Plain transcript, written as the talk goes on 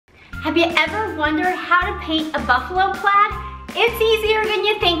Have you ever wondered how to paint a buffalo plaid? It's easier than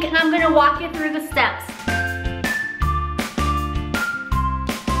you think, and I'm going to walk you through the steps.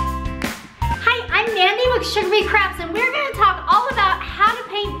 Hi, I'm Mandy with Sugar Bee Crafts, and we're going to talk all about how to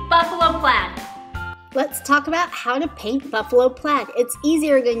paint buffalo plaid. Let's talk about how to paint buffalo plaid. It's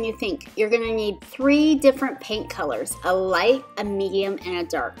easier than you think. You're going to need 3 different paint colors, a light, a medium, and a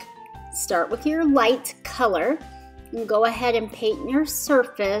dark. Start with your light color and go ahead and paint your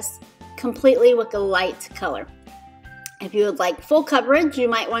surface completely with a light color. If you would like full coverage, you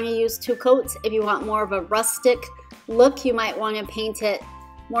might want to use 2 coats. If you want more of a rustic look, you might want to paint it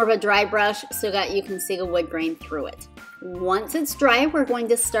more of a dry brush so that you can see the wood grain through it. Once it's dry, we're going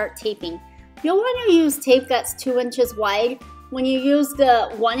to start taping. You'll want to use tape that's 2 inches wide. When you use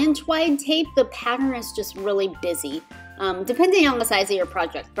the 1 inch wide tape, the pattern is just really busy, depending on the size of your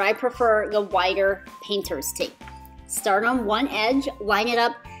project, but I prefer the wider painter's tape. Start on one edge, line it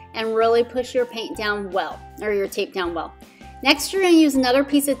up, and really push your paint down well, or your tape down well. Next, you're going to use another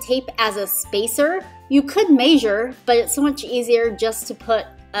piece of tape as a spacer. You could measure, but it's so much easier just to put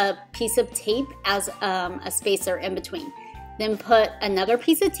a piece of tape as a spacer in between. Then put another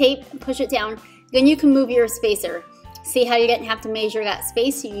piece of tape, push it down, then you can move your spacer. See how you didn't have to measure that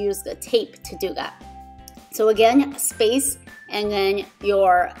space? You use the tape to do that. So again, space and then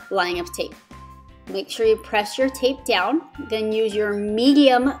your line of tape. Make sure you press your tape down, then use your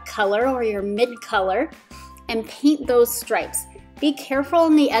medium color or your mid color and paint those stripes. Be careful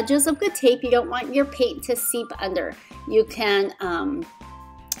on the edges of the tape. You don't want your paint to seep under. You can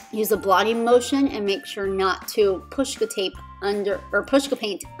use a blotting motion and make sure not to push the tape under, or push the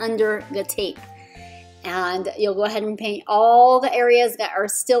paint under the tape. And you'll go ahead and paint all the areas that are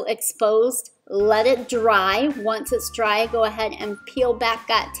still exposed. Let it dry. Once it's dry, go ahead and peel back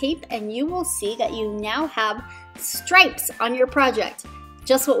that tape and you will see that you now have stripes on your project.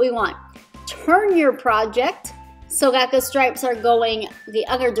 Just what we want. Turn your project so that the stripes are going the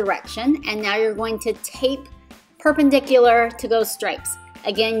other direction, and now you're going to tape perpendicular to those stripes.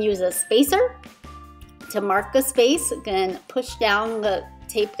 Again, use a spacer to mark the space, then push down the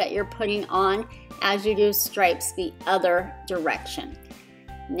tape that you're putting on as you do stripes the other direction.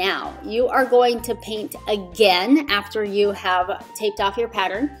 Now, you are going to paint again after you have taped off your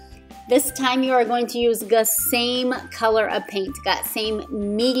pattern. This time you are going to use the same color of paint, that same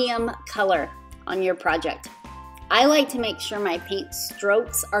medium color on your project. I like to make sure my paint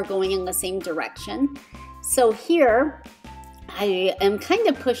strokes are going in the same direction. So here, I am kind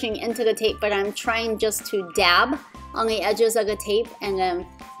of pushing into the tape, but I'm trying just to dab on the edges of the tape and then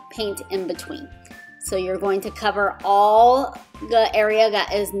paint in between. So you're going to cover all the area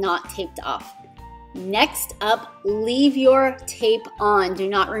that is not taped off. Next up, leave your tape on. Do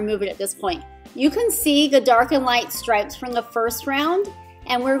not remove it at this point. You can see the dark and light stripes from the first round,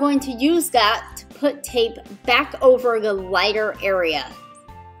 and we're going to use that to put tape back over the lighter area.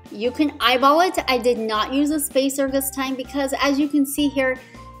 You can eyeball it. I did not use a spacer this time because, as you can see here,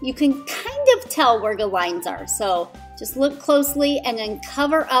 you can kind of tell where the lines are. So just look closely and then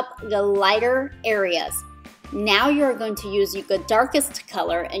cover up the lighter areas. Now you're going to use the darkest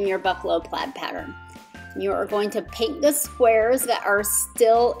color in your buffalo plaid pattern. You are going to paint the squares that are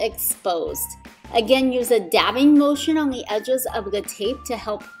still exposed. Again, use a dabbing motion on the edges of the tape to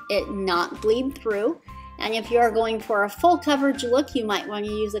help it not bleed through. And if you are going for a full coverage look, you might want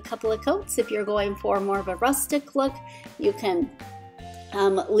to use a couple of coats. If you're going for more of a rustic look, you can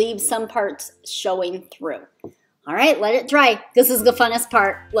leave some parts showing through. All right, let it dry. This is the funnest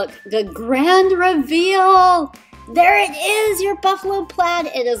part. Look, the grand reveal. There it is, your buffalo plaid.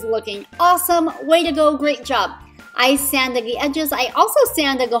 It is looking awesome. Way to go, great job. I sanded the edges. I also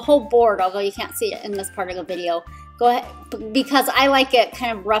sanded the whole board, although you can't see it in this part of the video. Go ahead, because I like it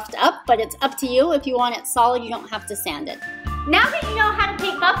kind of roughed up, but it's up to you. If you want it solid, you don't have to sand it. Now that you know how to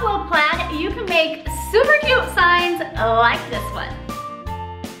paint buffalo plaid, you can make super cute signs like this one.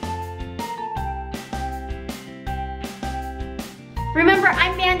 Remember,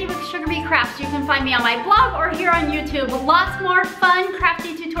 I'm Mandy with Sugar Bee Crafts. You can find me on my blog or here on YouTube. Lots more fun,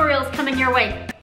 crafty tutorials coming your way.